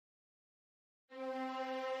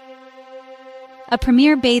a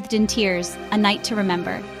premiere bathed in tears, a night to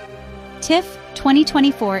remember. TIFF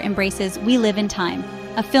 2024 embraces We Live in Time,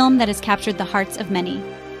 a film that has captured the hearts of many.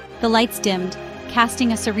 The lights dimmed,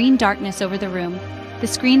 casting a serene darkness over the room. The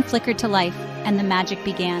screen flickered to life, and the magic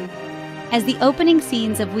began. As the opening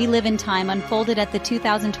scenes of We Live in Time unfolded at the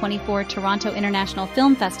 2024 Toronto International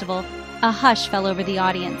Film Festival, a hush fell over the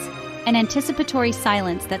audience, an anticipatory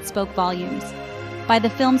silence that spoke volumes. By the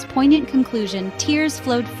film's poignant conclusion, tears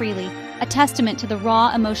flowed freely, a testament to the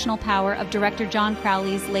raw emotional power of director John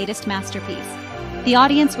Crowley's latest masterpiece. The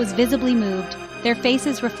audience was visibly moved, their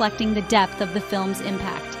faces reflecting the depth of the film's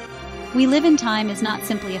impact. We Live in Time is not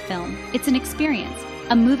simply a film, it's an experience,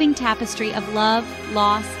 a moving tapestry of love,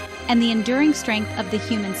 loss, and the enduring strength of the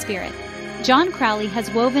human spirit. John Crowley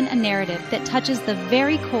has woven a narrative that touches the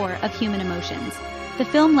very core of human emotions. The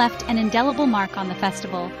film left an indelible mark on the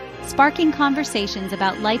festival, sparking conversations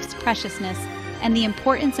about life's preciousness and the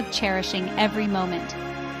importance of cherishing every moment.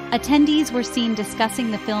 Attendees were seen discussing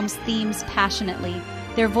the film's themes passionately,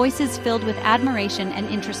 their voices filled with admiration and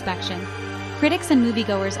introspection. Critics and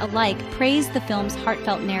moviegoers alike praised the film's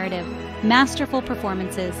heartfelt narrative, masterful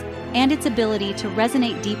performances, and its ability to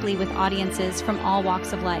resonate deeply with audiences from all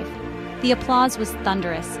walks of life. The applause was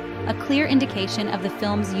thunderous, a clear indication of the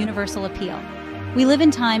film's universal appeal. We Live in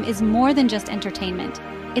Time is more than just entertainment.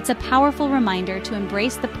 It's a powerful reminder to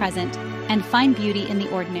embrace the present and find beauty in the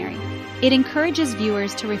ordinary. It encourages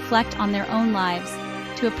viewers to reflect on their own lives,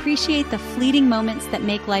 to appreciate the fleeting moments that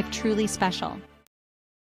make life truly special.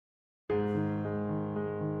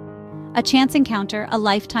 A chance encounter, a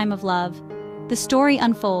lifetime of love. The story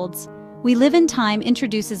unfolds. We Live in Time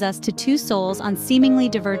introduces us to two souls on seemingly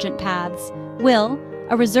divergent paths. Will,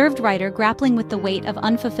 a reserved writer grappling with the weight of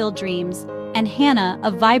unfulfilled dreams, and Hannah,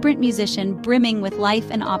 a vibrant musician brimming with life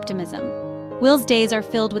and optimism. Will's days are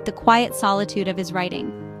filled with the quiet solitude of his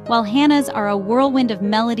writing, while Hannah's are a whirlwind of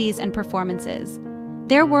melodies and performances.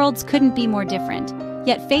 Their worlds couldn't be more different,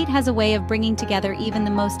 yet fate has a way of bringing together even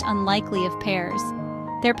the most unlikely of pairs.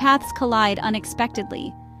 Their paths collide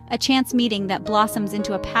unexpectedly, a chance meeting that blossoms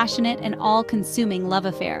into a passionate and all-consuming love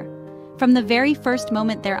affair. From the very first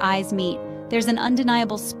moment their eyes meet, there's an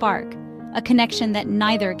undeniable spark, a connection that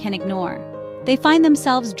neither can ignore. They find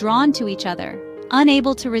themselves drawn to each other,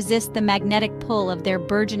 unable to resist the magnetic pull of their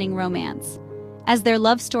burgeoning romance. As their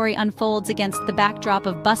love story unfolds against the backdrop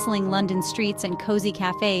of bustling London streets and cozy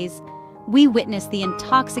cafes, we witness the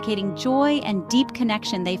intoxicating joy and deep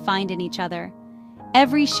connection they find in each other.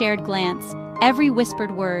 Every shared glance, every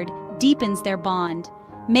whispered word deepens their bond,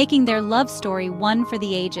 making their love story one for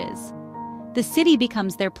the ages. The city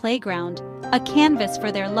becomes their playground, a canvas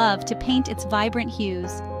for their love to paint its vibrant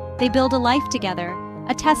hues. They build a life together,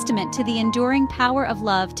 a testament to the enduring power of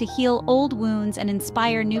love to heal old wounds and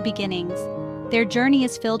inspire new beginnings. Their journey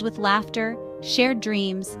is filled with laughter, shared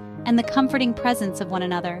dreams, and the comforting presence of one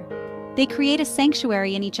another. They create a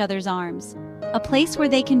sanctuary in each other's arms, a place where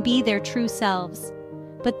they can be their true selves.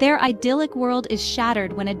 But their idyllic world is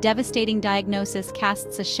shattered when a devastating diagnosis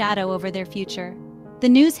casts a shadow over their future. The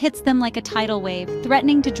news hits them like a tidal wave,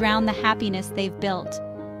 threatening to drown the happiness they've built.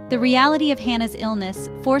 The reality of Hannah's illness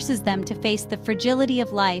forces them to face the fragility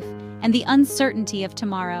of life and the uncertainty of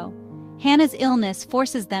tomorrow. Hannah's illness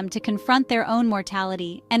forces them to confront their own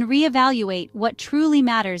mortality and reevaluate what truly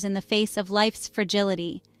matters in the face of life's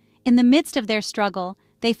fragility. In the midst of their struggle,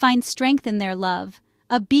 they find strength in their love,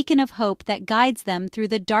 a beacon of hope that guides them through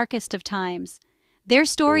the darkest of times. Their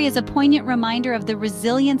story is a poignant reminder of the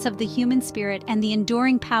resilience of the human spirit and the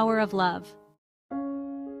enduring power of love.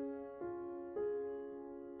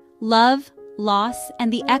 Love, loss,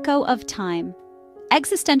 and the echo of time.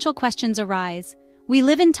 Existential questions arise. We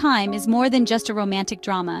Live in Time is more than just a romantic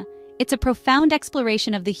drama. It's a profound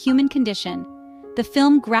exploration of the human condition. The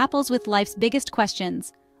film grapples with life's biggest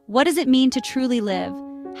questions. What does it mean to truly live?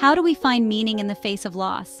 How do we find meaning in the face of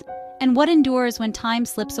loss? And what endures when time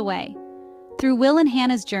slips away? Through Will and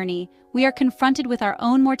Hannah's journey, we are confronted with our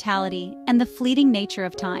own mortality and the fleeting nature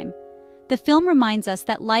of time. The film reminds us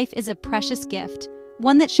that life is a precious gift,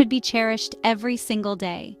 one that should be cherished every single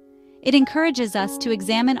day. It encourages us to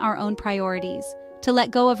examine our own priorities, to let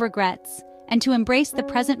go of regrets, and to embrace the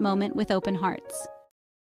present moment with open hearts.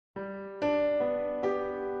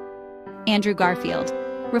 Andrew Garfield,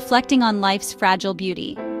 reflecting on life's fragile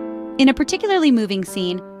beauty. In a particularly moving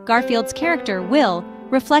scene, Garfield's character, Will,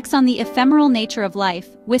 reflects on the ephemeral nature of life,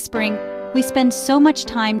 whispering, "We spend so much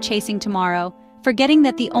time chasing tomorrow, forgetting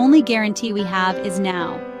that the only guarantee we have is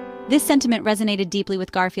now." This sentiment resonated deeply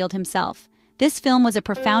with Garfield himself. This film was a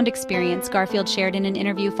profound experience, Garfield shared in an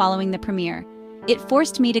interview following the premiere. "It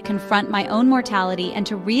forced me to confront my own mortality and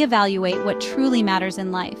to reevaluate what truly matters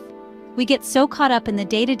in life." We get so caught up in the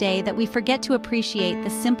day-to-day that we forget to appreciate the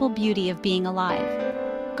simple beauty of being alive.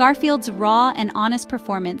 Garfield's raw and honest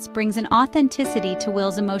performance brings an authenticity to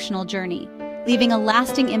Will's emotional journey, leaving a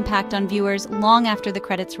lasting impact on viewers long after the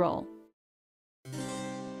credits roll.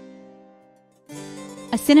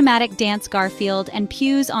 A cinematic dance. Garfield and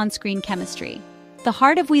Pugh's on-screen chemistry. The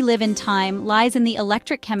heart of We Live in Time lies in the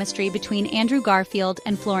electric chemistry between Andrew Garfield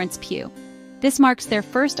and Florence Pugh. This marks their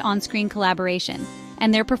first on-screen collaboration,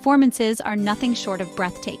 and their performances are nothing short of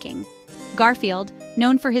breathtaking. Garfield,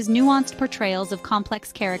 known for his nuanced portrayals of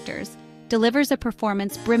complex characters, delivers a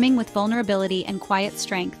performance brimming with vulnerability and quiet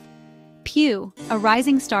strength. Pugh, a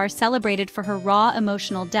rising star celebrated for her raw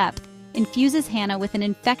emotional depth, infuses Hannah with an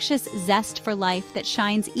infectious zest for life that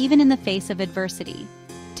shines even in the face of adversity.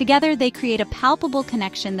 Together, they create a palpable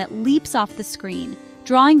connection that leaps off the screen,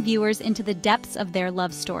 drawing viewers into the depths of their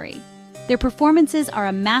love story. Their performances are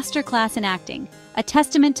a masterclass in acting, a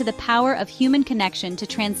testament to the power of human connection to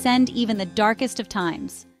transcend even the darkest of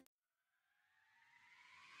times.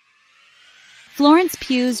 Florence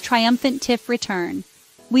Pugh's triumphant TIFF return.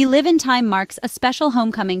 We Live in Time marks a special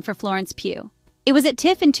homecoming for Florence Pugh. It was at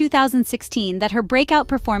TIFF in 2016 that her breakout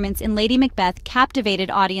performance in Lady Macbeth captivated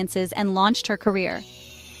audiences and launched her career.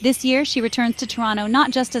 This year, she returns to Toronto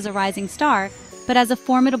not just as a rising star, but as a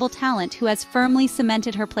formidable talent who has firmly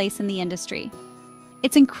cemented her place in the industry.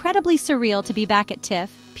 It's incredibly surreal to be back at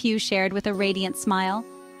TIFF, Pugh shared with a radiant smile.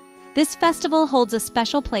 This festival holds a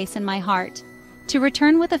special place in my heart. To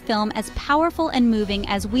return with a film as powerful and moving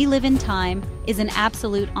as We Live in Time is an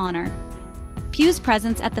absolute honor. Pugh's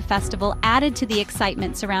presence at the festival added to the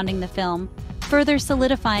excitement surrounding the film, further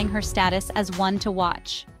solidifying her status as one to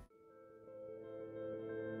watch.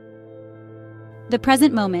 The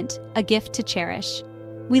present moment, a gift to cherish.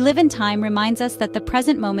 We Live in Time reminds us that the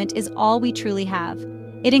present moment is all we truly have.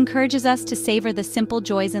 It encourages us to savor the simple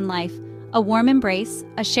joys in life, a warm embrace,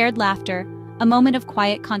 a shared laughter, a moment of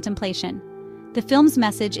quiet contemplation. The film's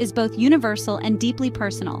message is both universal and deeply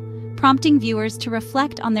personal, prompting viewers to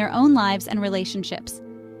reflect on their own lives and relationships.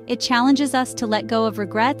 It challenges us to let go of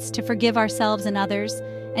regrets, to forgive ourselves and others,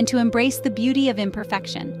 and to embrace the beauty of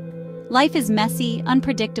imperfection. Life is messy,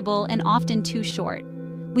 unpredictable, and often too short.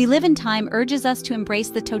 We Live in Time urges us to embrace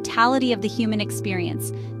the totality of the human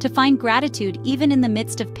experience, to find gratitude even in the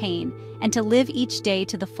midst of pain, and to live each day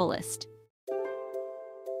to the fullest.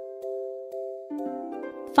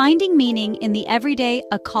 Finding meaning in the everyday,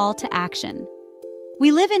 a call to action.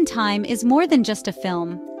 We Live in Time is more than just a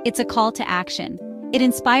film, it's a call to action. It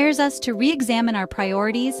inspires us to re-examine our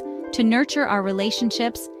priorities, to nurture our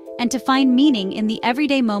relationships, and to find meaning in the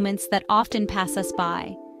everyday moments that often pass us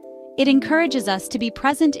by. It encourages us to be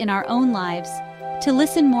present in our own lives, to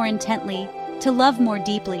listen more intently, to love more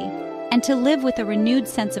deeply, and to live with a renewed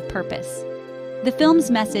sense of purpose. The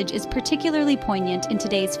film's message is particularly poignant in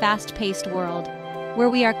today's fast-paced world, where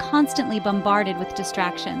we are constantly bombarded with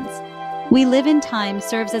distractions. We Live in Time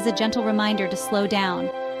serves as a gentle reminder to slow down,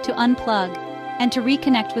 to unplug, and to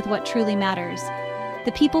reconnect with what truly matters,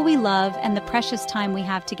 the people we love and the precious time we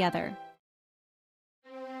have together.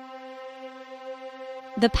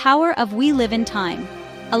 The power of We Live in Time,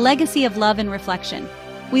 a legacy of love and reflection.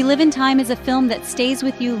 We Live in Time is a film that stays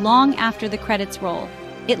with you long after the credits roll.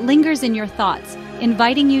 It lingers in your thoughts,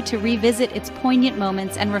 inviting you to revisit its poignant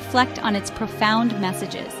moments and reflect on its profound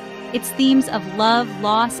messages. Its themes of love,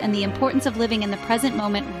 loss, and the importance of living in the present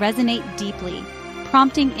moment resonate deeply,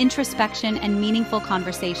 prompting introspection and meaningful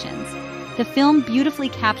conversations. The film beautifully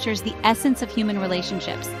captures the essence of human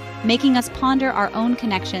relationships, making us ponder our own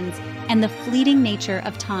connections and the fleeting nature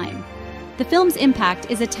of time. The film's impact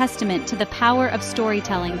is a testament to the power of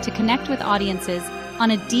storytelling to connect with audiences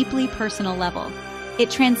on a deeply personal level. It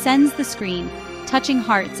transcends the screen, touching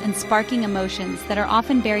hearts and sparking emotions that are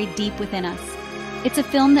often buried deep within us. It's a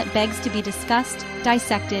film that begs to be discussed,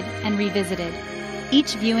 dissected, and revisited.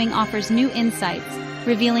 Each viewing offers new insights,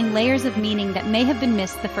 revealing layers of meaning that may have been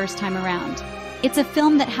missed the first time around. It's a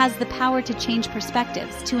film that has the power to change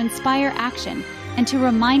perspectives, to inspire action, and to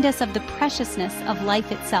remind us of the preciousness of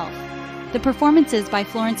life itself. The performances by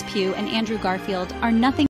Florence Pugh and Andrew Garfield are nothing